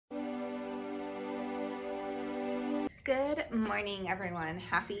Good morning, everyone.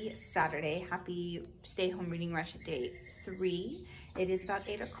 Happy Saturday. Happy stay home reading rush day 3. It is about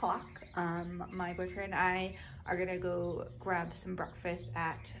 8 o'clock. My boyfriend and I are gonna go grab some breakfast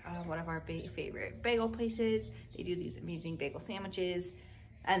at one of our favorite bagel places. They do these amazing bagel sandwiches.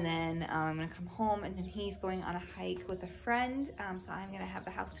 And then I'm gonna come home, and then he's going on a hike with a friend. So I'm gonna have the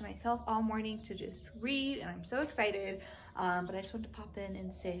house to myself all morning to just read, and I'm so excited. But I just wanted to pop in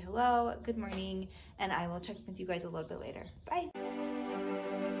and say hello, good morning, and I will check with you guys a little bit later. Bye.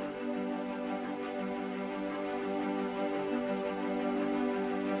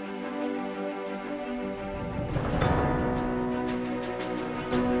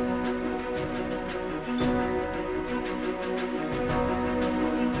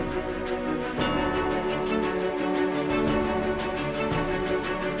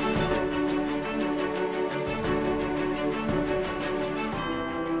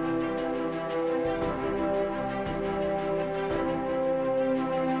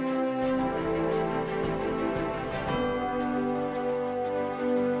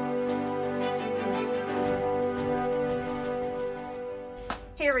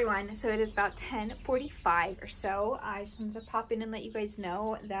 Hey everyone, so it is about 10:45 or so. I just wanted to pop in and let you guys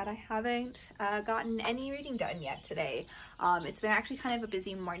know that I haven't gotten any reading done yet today. It's been actually kind of a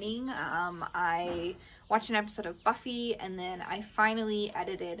busy morning. I watched an episode of Buffy, and then I finally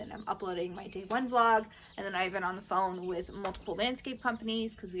edited and I'm uploading my day 1 vlog, and then I've been on the phone with multiple landscape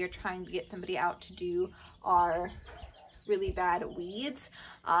companies because we are trying to get somebody out to do our really bad weeds.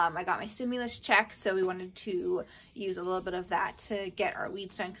 I got my stimulus check, so we wanted to use a little bit of that to get our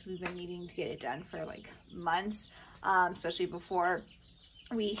weeds done because we've been needing to get it done for like months, especially before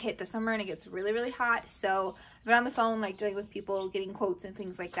we hit the summer and it gets really, really hot. So I've been on the phone like dealing with people, getting quotes and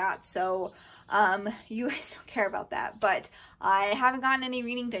things like that. So you guys don't care about that, but I haven't gotten any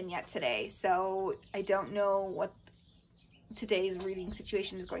reading done yet today, so I don't know what today's reading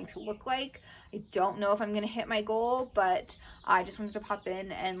situation is going to look like. I don't know if I'm going to hit my goal, but I just wanted to pop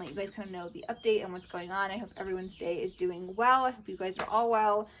in and let you guys kind of know the update and what's going on. I hope everyone's day is doing well. I hope you guys are all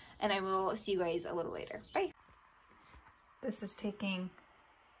well, and I will see you guys a little later. Bye. This is taking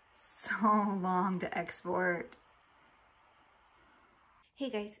so long to export. Hey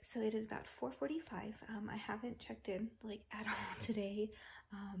guys, so it is about 4:45. I haven't checked in like at all today.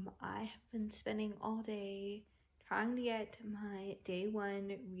 I have been spending all day trying to get my day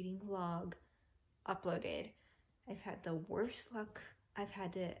 1 reading vlog uploaded. I've had the worst luck. I've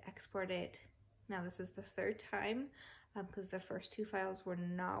had to export it. Now this is the 3rd time because the first 2 files were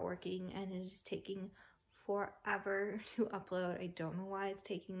not working, and it is taking forever to upload. I don't know why it's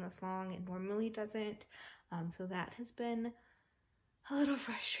taking this long. It normally doesn't. So that has been a little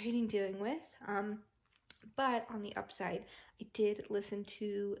frustrating dealing with. But on the upside, I did listen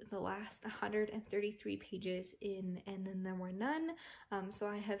to the last 133 pages in And Then There Were None. So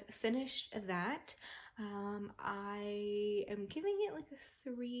I have finished that. I am giving it like a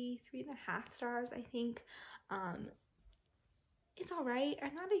 3.5 stars, I think. It's all right.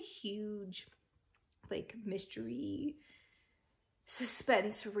 I'm not a huge like mystery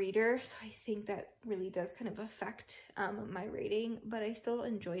suspense reader, so I think that really does kind of affect my rating, but I still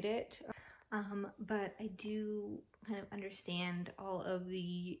enjoyed it. But I do kind of understand all of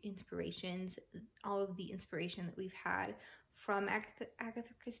the inspiration that we've had from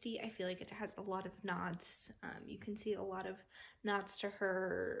Agatha Christie. I feel like it has a lot of nods. You can see a lot of nods to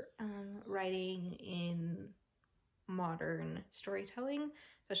her writing in modern storytelling,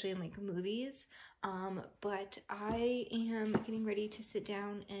 especially in like movies. But I am getting ready to sit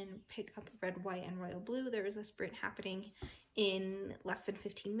down and pick up Red, White, and Royal Blue. There is a sprint happening in less than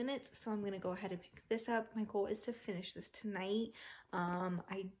 15 minutes, so I'm gonna go ahead and pick this up. My goal is to finish this tonight.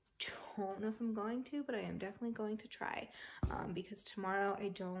 I don't know if I'm going to, but I am definitely going to try, because tomorrow I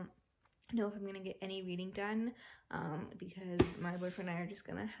don't know if I'm gonna get any reading done, because my boyfriend and I are just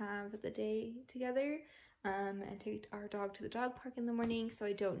gonna have the day together and take our dog to the dog park in the morning. So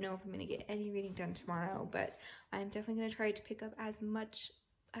I don't know if I'm gonna get any reading done tomorrow, but I'm definitely gonna try to pick up as much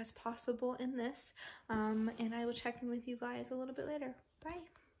as possible in this, and I will check in with you guys a little bit later. Bye.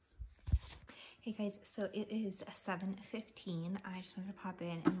 Hey guys, so it is 7:15. I just wanted to pop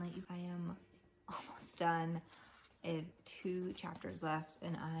in and let you, I am almost done. I have 2 chapters left,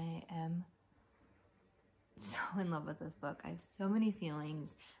 and I am so in love with this book. I have so many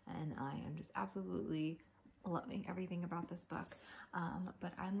feelings, and I am just absolutely loving everything about this book.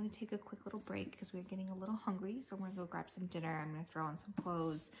 But I'm going to take a quick little break because we're getting a little hungry, so I'm going to go grab some dinner. I'm going to throw on some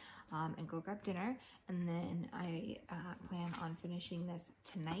clothes and go grab dinner, and then I plan on finishing this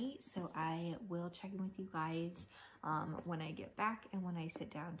tonight, so I will check in with you guys when I get back and when I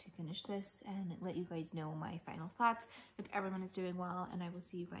sit down to finish this and let you guys know my final thoughts, if everyone is doing well, and I will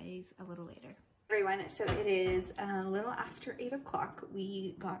see you guys a little later. Everyone, so it is a little after 8 o'clock.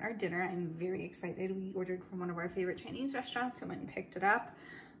 We got our dinner. I'm very excited. We ordered from one of our favorite Chinese restaurants and went and picked it up.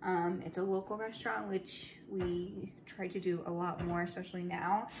 It's a local restaurant, which we try to do a lot more, especially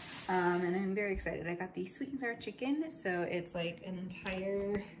now. And I'm very excited. I got the sweet and sour chicken. So it's like an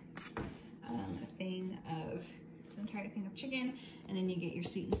entire thing of chicken, and then you get your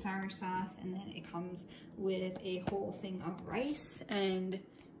sweet and sour sauce, and then it comes with a whole thing of rice, and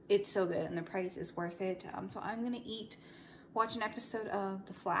it's so good, and the price is worth it. So I'm gonna watch an episode of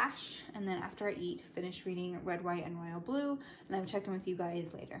The Flash, and then after I eat, finish reading Red, White, and Royal Blue, and I'm checking with you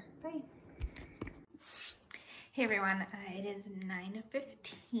guys later. Bye. Hey everyone, it is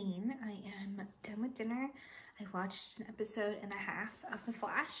 9:15. I am done with dinner. I watched an episode and a half of The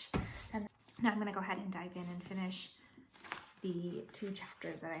Flash, and now I'm gonna go ahead and dive in and finish the 2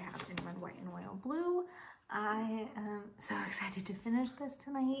 chapters that I have in Red, White, and Royal Blue. I am so excited to finish this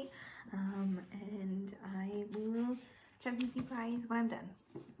tonight, and I will check with you guys when I'm done.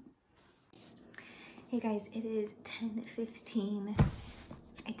 Hey guys, it is 10:15.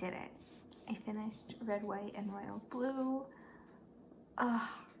 I did it. I finished Red, White, and Royal Blue. Oh,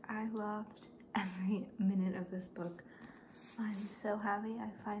 I loved every minute of this book. I'm so happy I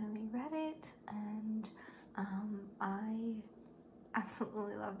finally read it, and I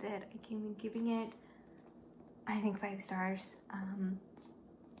absolutely loved it. I came in giving it, I think, 5 stars.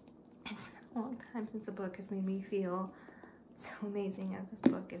 It's been a long time since a book has made me feel so amazing as this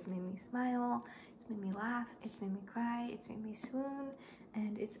book. It's made me smile, it's made me laugh, it's made me cry, it's made me swoon,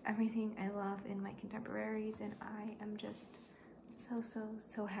 and it's everything I love in my contemporaries, and I am just so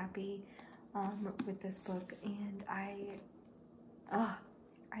happy with this book, and I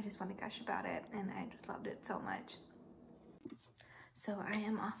just want to gush about it, and I just loved it so much. So I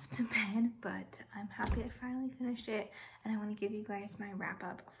am off to bed, but I'm happy I finally finished it, and I want to give you guys my wrap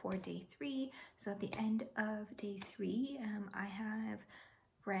up for day 3. So at the end of day 3, I have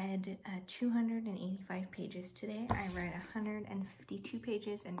read 285 pages today. I read 152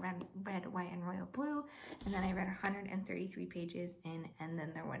 pages in Red, White, and Royal Blue, and then I read 133 pages in And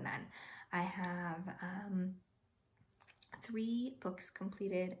Then There Were None. I have 3 books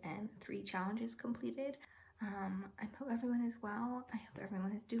completed and 3 challenges completed. I hope everyone is well. I hope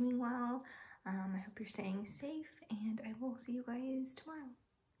everyone is doing well. I hope you're staying safe, and I will see you guys tomorrow.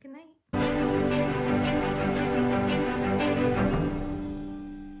 Good night.